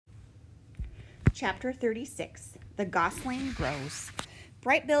Chapter 36. The Gosling Grows.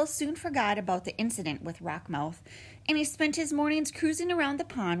 Bright Bill soon forgot about the incident with Rockmouth, and he spent his mornings cruising around the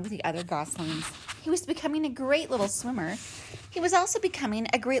pond with the other goslings. He was becoming a great little swimmer. He was also becoming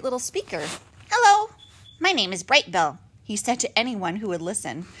a great little speaker. "Hello, my name is Bright Bill," he said to anyone who would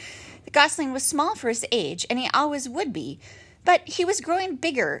listen. The gosling was small for his age, and he always would be, but he was growing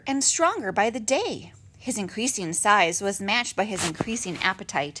bigger and stronger by the day. His increasing size was matched by his increasing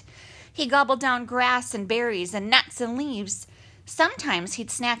appetite. He gobbled down grass and berries and nuts and leaves. Sometimes he'd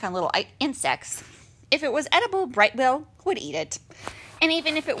snack on little insects. If it was edible, Bright Bill would eat it. And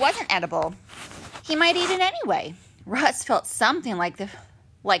even if it wasn't edible, he might eat it anyway. Roz felt something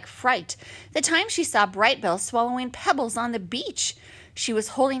like fright the time she saw Bright Bill swallowing pebbles on the beach. She was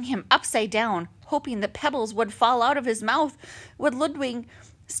holding him upside down, hoping the pebbles would fall out of his mouth when Ludwig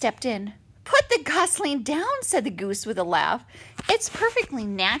stepped in. "Put the gosling down," said the goose with a laugh. "It's perfectly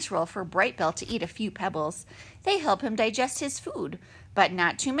natural for Bright Bill to eat a few pebbles. They help him digest his food, but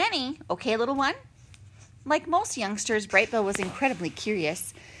not too many. Okay, little one?" Like most youngsters, Bright Bill was incredibly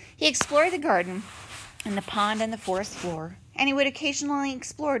curious. He explored the garden and the pond and the forest floor, and he would occasionally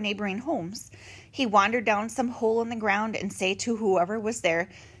explore neighboring homes. He wandered down some hole in the ground and say to whoever was there,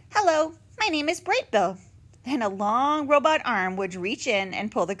 "Hello, my name is Bright Bill." Then a long robot arm would reach in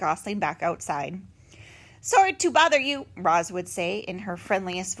and pull the gosling back outside. "Sorry to bother you," Roz would say in her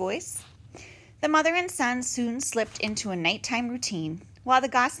friendliest voice. The mother and son soon slipped into a nighttime routine. While the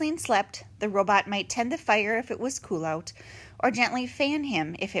gosling slept, the robot might tend the fire if it was cool out, or gently fan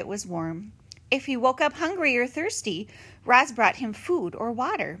him if it was warm. If he woke up hungry or thirsty, Roz brought him food or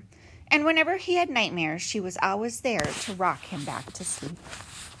water. And whenever he had nightmares, she was always there to rock him back to sleep.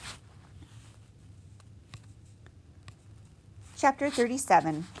 Chapter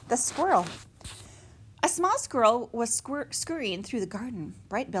 37. The Squirrel. A small squirrel was scurrying through the garden.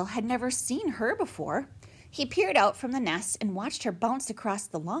 Bright Bill had never seen her before. He peered out from the nest and watched her bounce across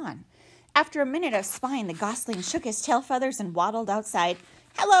the lawn. After a minute of spying, the gosling shook his tail feathers and waddled outside.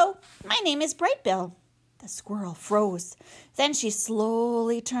 "Hello, my name is Bright Bill." The squirrel froze. Then she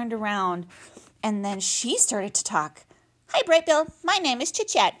slowly turned around, and then she started to talk. "Hi, Bright Bill. My name is Chit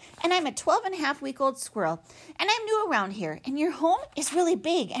Chat, and I'm a 12-and-a-half-week-old squirrel, and I'm new around here, and your home is really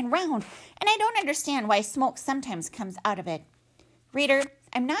big and round, and I don't understand why smoke sometimes comes out of it." Reader,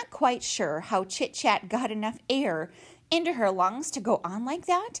 I'm not quite sure how Chit Chat got enough air into her lungs to go on like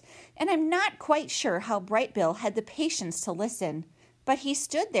that, and I'm not quite sure how Bright Bill had the patience to listen, but he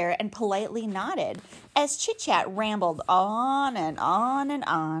stood there and politely nodded as Chit Chat rambled on and on and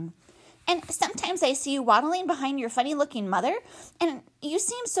on. "And sometimes I see you waddling behind your funny-looking mother, and you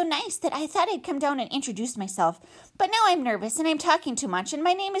seem so nice that I thought I'd come down and introduce myself. But now I'm nervous, and I'm talking too much, and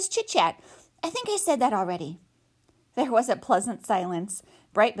my name is Chit Chat. I think I said that already." There was a pleasant silence.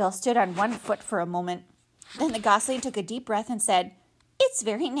 Bright Bill stood on one foot for a moment. Then the gosling took a deep breath and said, "It's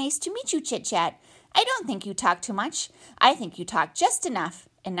very nice to meet you, Chit Chat. I don't think you talk too much. I think you talk just enough,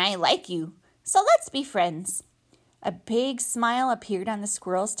 and I like you. So let's be friends." A big smile appeared on the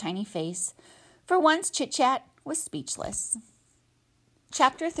squirrel's tiny face. For once, Chit Chat was speechless.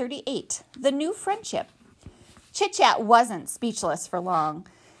 Chapter 38. The New Friendship. Chit Chat wasn't speechless for long.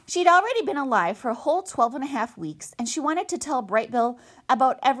 She'd already been alive for a whole 12-and-a-half weeks, and she wanted to tell Bright Bill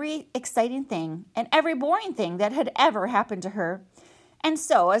about every exciting thing and every boring thing that had ever happened to her. And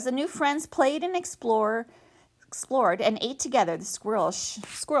so, as the new friends played and explored and ate together, the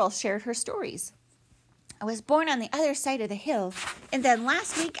squirrel shared her stories. "I was born on the other side of the hill, and then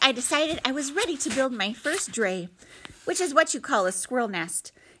last week I decided I was ready to build my first dray, which is what you call a squirrel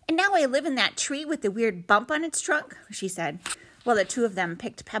nest. And now I live in that tree with the weird bump on its trunk," she said, while the two of them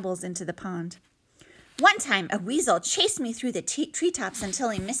picked pebbles into the pond. "One time a weasel chased me through the treetops until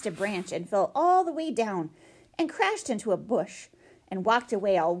he missed a branch and fell all the way down and crashed into a bush and walked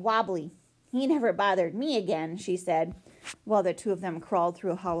away all wobbly. He never bothered me again," she said, while the two of them crawled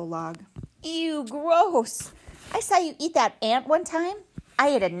through a hollow log. "Ew, gross. I saw you eat that ant one time. I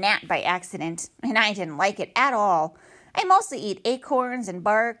ate a gnat by accident, and I didn't like it at all. I mostly eat acorns and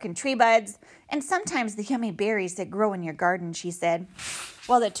bark and tree buds, and sometimes the yummy berries that grow in your garden," she said,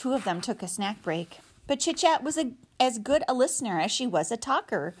 while the two of them took a snack break. But Chit Chat was as good a listener as she was a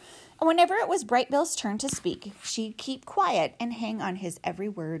talker, and whenever it was Bright Bill's turn to speak, she'd keep quiet and hang on his every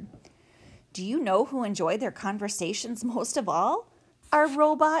word. Do you know who enjoyed their conversations most of all? Our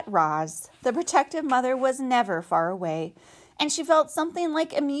robot Roz. The protective mother was never far away, and she felt something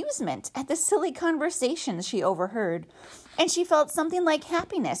like amusement at the silly conversations she overheard, and she felt something like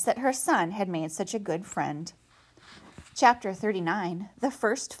happiness that her son had made such a good friend. Chapter 39. The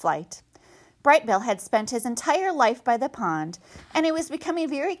First Flight. Brightbill had spent his entire life by the pond, and he was becoming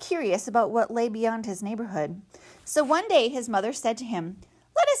very curious about what lay beyond his neighborhood. So one day his mother said to him,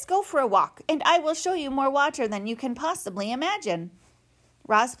 "Let us go for a walk, and I will show you more water than you can possibly imagine."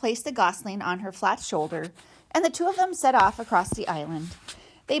 Roz placed the gosling on her flat shoulder, and the two of them set off across the island.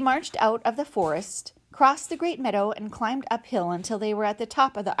 They marched out of the forest, crossed the great meadow, and climbed uphill until they were at the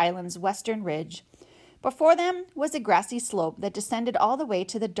top of the island's western ridge. Before them was a grassy slope that descended all the way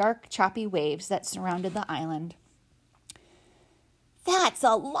to the dark, choppy waves that surrounded the island. "That's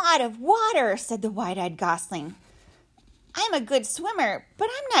a lot of water," said the wide-eyed gosling. "I'm a good swimmer, but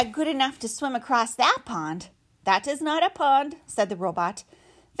I'm not good enough to swim across that pond." "That is not a pond," said the robot.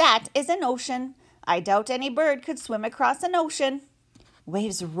 "That is an ocean. I doubt any bird could swim across an ocean."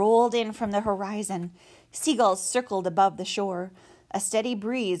 Waves rolled in from the horizon. Seagulls circled above the shore. A steady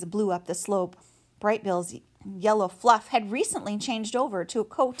breeze blew up the slope. Brightbill's yellow fluff had recently changed over to a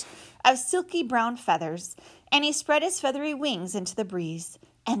coat of silky brown feathers, and he spread his feathery wings into the breeze.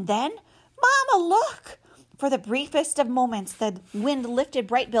 And then, "Mama, look!" For the briefest of moments, the wind lifted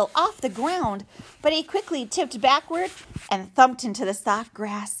Brightbill off the ground, but he quickly tipped backward and thumped into the soft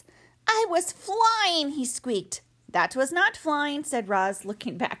grass. "I was flying," he squeaked. "That was not flying," said Roz,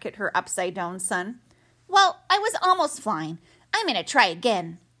 looking back at her upside-down son. "Well, I was almost flying. I'm going to try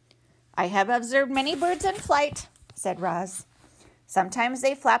again." "I have observed many birds in flight," said Roz. "Sometimes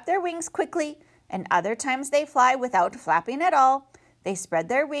they flap their wings quickly, and other times they fly without flapping at all. They spread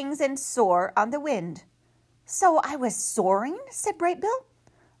their wings and soar on the wind." "So I was soaring?" said Brightbill.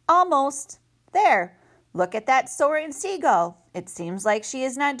 "Almost. There, look at that soaring seagull. It seems like she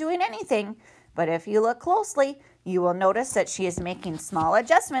is not doing anything, but if you look closely, you will notice that she is making small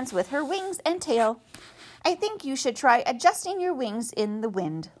adjustments with her wings and tail. I think you should try adjusting your wings in the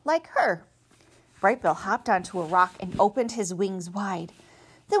wind, like her." Brightbill hopped onto a rock and opened his wings wide.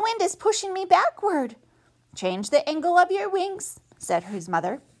 "The wind is pushing me backward." "Change the angle of your wings," said his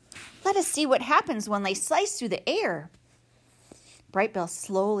mother. "Let us see what happens when they slice through the air." Brightbill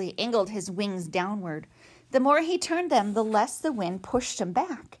slowly angled his wings downward. The more he turned them, the less the wind pushed him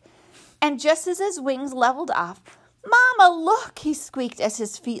back. And just as his wings leveled off, "Mama, look!" he squeaked as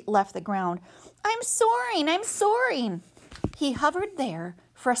his feet left the ground. "I'm soaring! I'm soaring!" He hovered there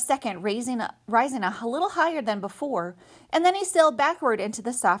for a second, rising a little higher than before, and then he sailed backward into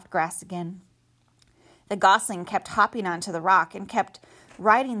the soft grass again. The gosling kept hopping onto the rock and kept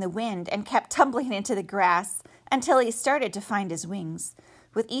riding the wind and kept tumbling into the grass until he started to find his wings.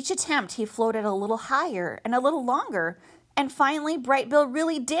 With each attempt, he floated a little higher and a little longer, and finally Brightbill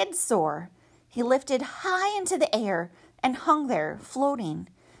really did soar. He lifted high into the air and hung there, floating.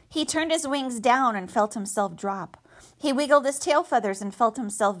 He turned his wings down and felt himself drop. He wiggled his tail feathers and felt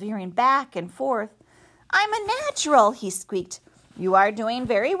himself veering back and forth. "I'm a natural," he squeaked. "You are doing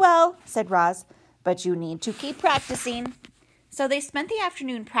very well," said Roz, "but you need to keep practicing." So they spent the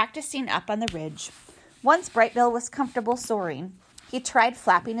afternoon practicing up on the ridge. Once Brightbill was comfortable soaring, he tried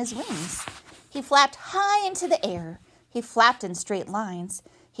flapping his wings. He flapped high into the air. He flapped in straight lines.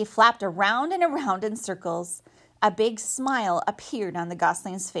 He flapped around and around in circles. A big smile appeared on the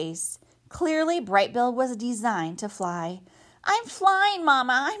gosling's face. Clearly, Brightbill was designed to fly. "I'm flying,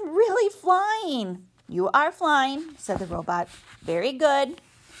 Mama. I'm really flying." "You are flying," said the robot. "Very good."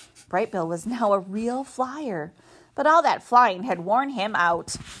 Brightbill was now a real flyer, but all that flying had worn him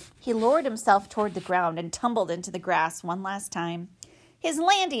out. He lowered himself toward the ground and tumbled into the grass one last time. His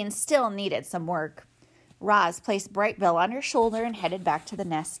landing still needed some work. Roz placed Brightbill on her shoulder and headed back to the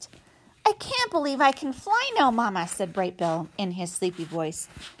nest. "I can't believe I can fly now, Mama," said Brightbill in his sleepy voice.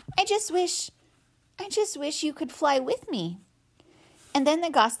 I just wish you could fly with me." And then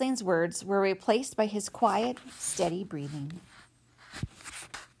the gosling's words were replaced by his quiet, steady breathing.